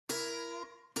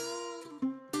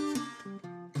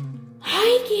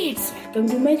kids, welcome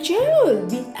to my channel,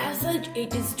 the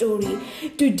SH80 story.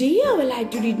 Today I would like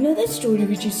to read another story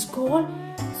which is called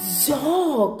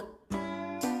Zog.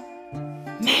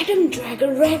 Madam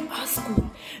Dragon ran a school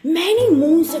many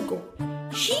moons ago.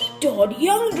 She taught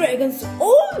young dragons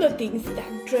all the things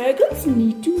that dragons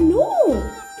need to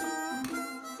know.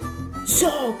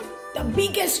 Zog, the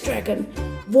biggest dragon,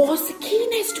 was the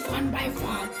keenest one by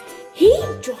far. He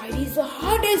tried his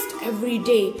hardest every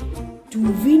day to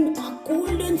win a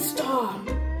golden star.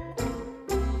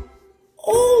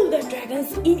 All the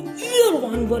dragons in year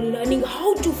 1 were learning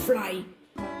how to fly.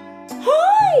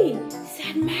 "Hi,"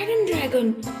 said Madam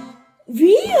Dragon,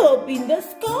 "way up in the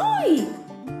sky.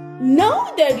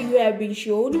 Now that you have been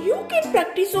shown, you can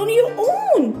practice on your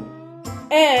own.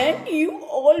 And you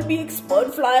all be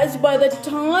expert flyers by the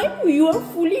time you are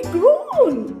fully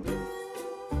grown."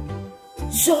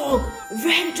 Zog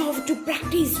went off to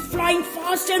practice flying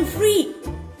fast and free.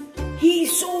 He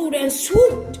soared and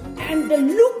swooped and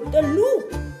looped the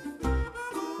loop,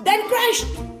 then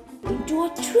crashed into a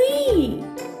tree.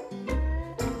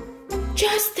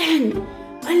 Just then,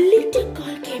 a little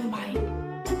girl came by.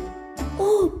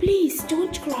 "Oh, please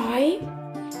don't cry,"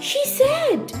 she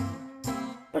said.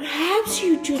 "Perhaps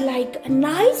you do like a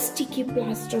nice sticky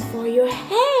plaster for your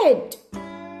head."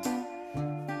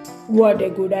 "What a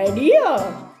good idea,"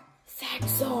 said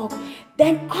Zog.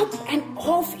 Then up and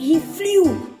off he flew,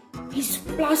 his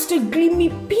plaster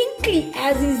gleaming pinkly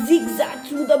as he zigzagged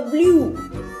through the blue.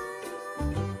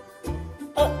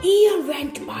 A year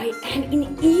went by, and in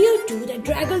year 2 the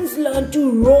dragons learned to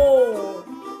roar.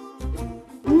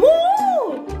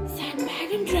 "More," said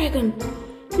Madam Dragon.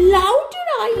 "Louder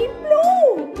I blow.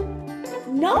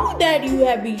 Now that you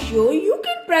have been shown, you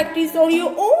can practice on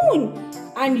your own.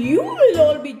 And you will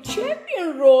all be champion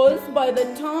roars by the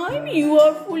time you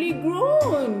are fully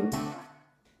grown."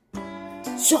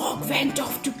 Zog went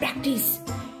off to practice.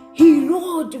 He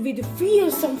roared with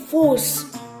fearsome force.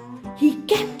 He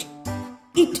kept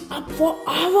it up for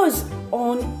hours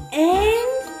on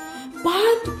end,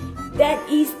 but then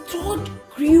his throat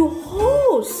grew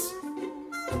hoarse.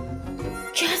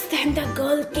 Just then the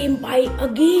girl came by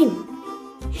again.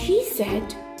 She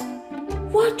said,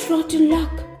 "What rotten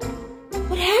luck.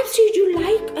 Perhaps you do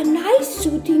like a nice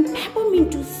soothing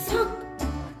peppermint to suck."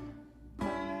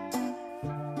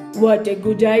 "What a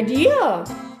good idea,"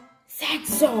 said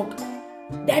Zog.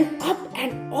 Then up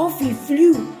and off he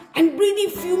flew, and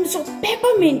breathing fumes of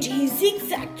peppermint he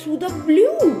zigzagged through the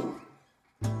blue.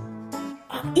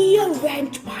 A year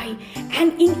went by,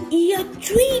 and in year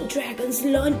 3 dragons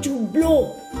learned to blow.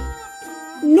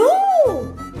 "No,"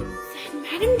 said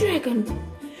Madam Dragon.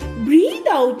 "Breathe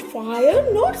out fire,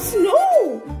 not snow.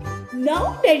 Now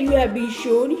that you have been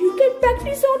shown, you can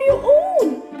practice on your own.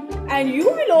 And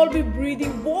you will all be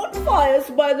breathing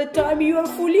bonfires by the time you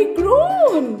are fully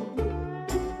grown."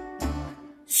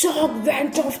 Zog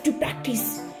went off to practice.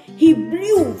 He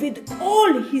blew with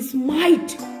all his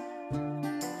might.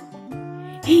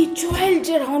 He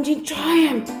twirled around in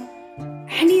triumph,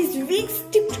 and his wings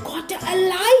tipped caught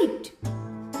alight.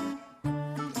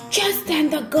 Just then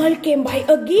the girl came by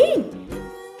again.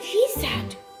 She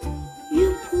said, "You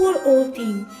poor old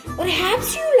thing,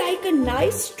 perhaps you like a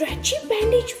nice stretchy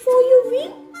bandage for your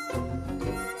wing?"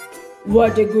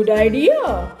 "What a good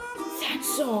idea," said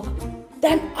Zog.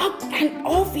 Then up and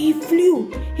off he flew,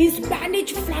 his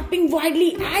bandage flapping widely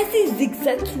as he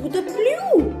zigzagged through the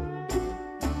blue.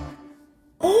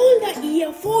 All the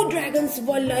year 4 dragons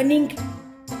were learning.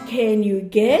 Can you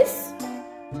guess?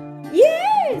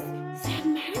 "Yes," said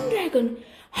Madam Dragon.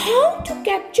 "How to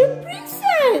capture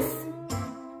princess."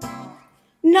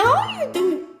 "Now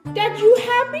that you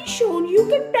have been shown, you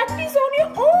can practice on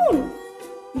your own.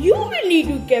 You will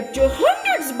need to capture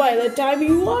hundreds by the time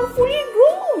you are fully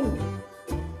grown."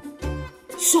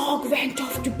 Zog went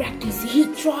off to practice. He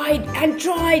tried and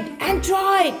tried and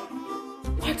tried,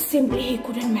 but simply he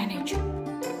couldn't manage.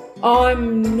 "I'm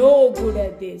no good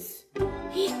at this,"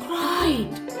 he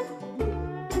cried.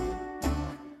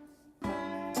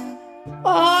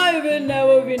 "I will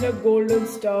never win a golden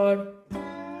star."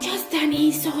 Just then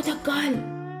he saw the girl.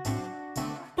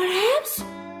 "Perhaps,"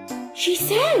 she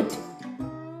said,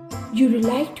 "you'd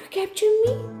like to capture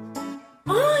me?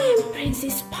 I am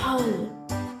Princess Pearl."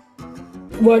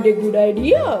 "What a good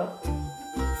idea,"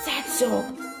 said Zog.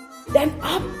 Then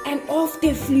up and off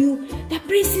they flew, the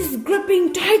princess gripping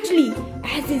tightly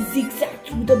as they zigzagged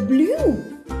through the blue.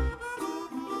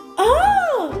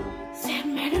 "Ah," said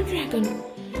Madam Dragon,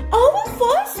 "our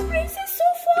first princess so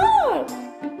far.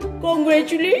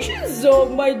 Congratulations,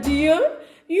 Zog, my dear.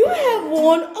 You have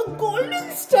won a golden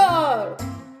star."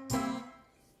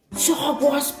 Zog Zog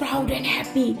was proud and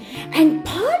happy, and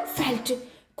Pearl felt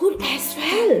good as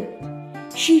well.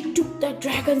 She took the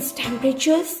dragon's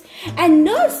temperatures and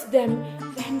nursed them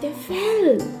when they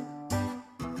fell.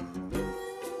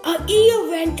 A year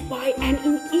went by, and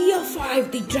in year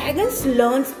 5 the dragons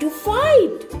learned to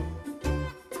fight.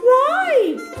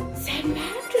 "Right," said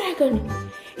Madam Dragon.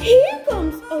 "Here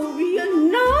comes a real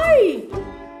knight."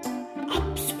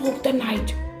 Up spoke the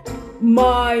knight.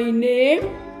 "My name,"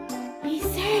 he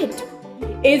said,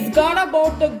 "is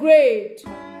Garabot the Great.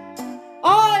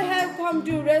 I have come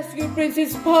to rescue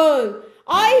Princess Pearl.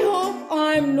 I hope I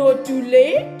am not too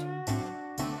late."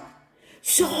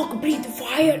 Zog breathed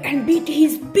fire and beat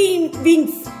his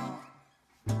wings.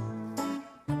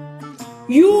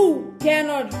 "You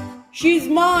cannot. She's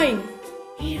mine,"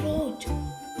 he roared.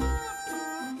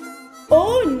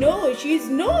 "Oh no,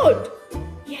 she's not,"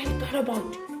 yelled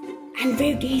Garabot and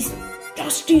waved his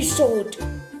trusty sword.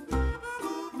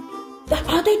 The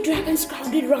other dragons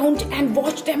crowded round and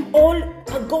watched them all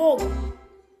agog.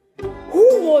 Who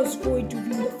was going to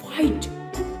win the fight,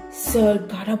 Sir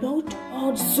Garabot or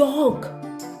Zog?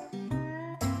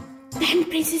 Then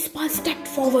Princess Pearl stepped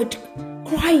forward,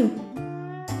 crying,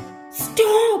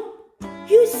 "Stop,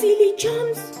 you silly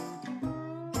chums!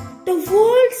 The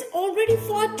world's already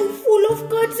far too full of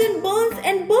cuts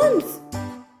and burns.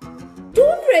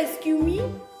 Don't rescue me.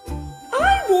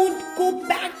 I won't go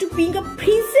back to being a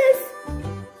princess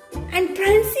and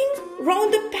prancing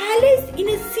round the palace in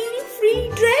a silly frilly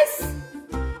dress.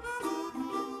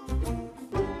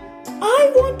 I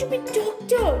want to be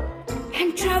doctor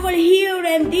and travel here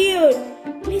and there,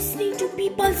 listening to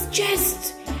people's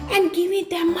jests and giving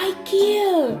them my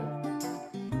care."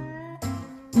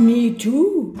 "Me too,"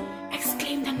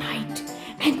 exclaimed the knight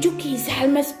and took his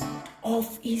helmet off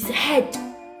his head.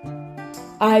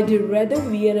 "I'd rather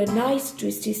wear a nice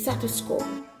twisty stethoscope,"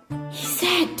 he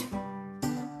said.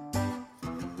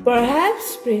 "Perhaps,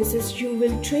 Princess, you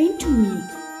will train to me."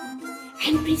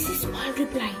 And Princess Pearl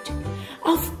replied,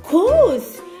 "Of course,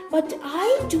 but I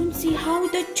don't see how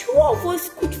the two of us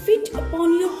could fit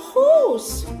upon your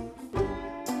horse."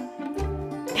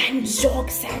 Then Zog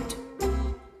said,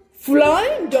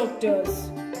 "Flying doctors,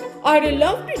 I'd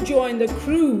love to join the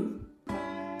crew.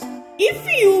 If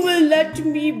you will let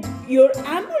me your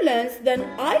ambulance, then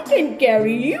I can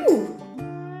carry you."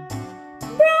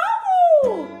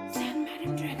 "Bravo!" said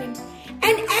Madam Dragon.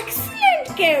 "An excellent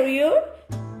carrier."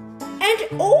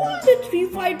 And all the 3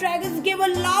 white dragons gave a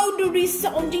loud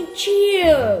resounding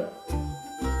cheer.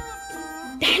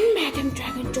 Then Madam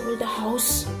Dragon told the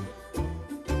house,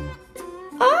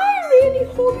 "I really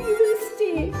hope you will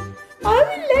stay. I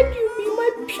will let you be my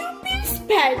pupil's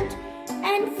pet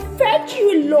and fetch you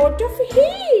a lot of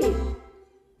hay."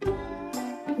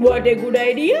 "What a good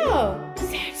idea,"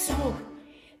 said Zog.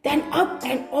 Then up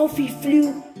and off he flew,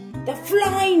 the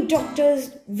flying doctors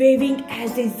waving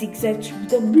as they zigzagged through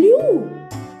the blue.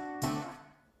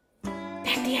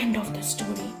 That's the end of the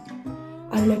story.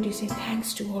 I would like to say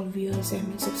thanks to all viewers and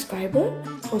my subscribers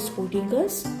for supporting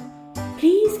us.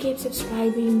 Please keep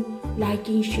subscribing,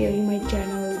 liking, sharing my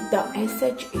channel, The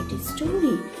SH80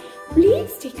 Story.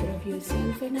 Please take care of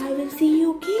yourself and I will see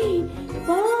you again.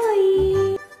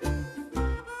 Bye.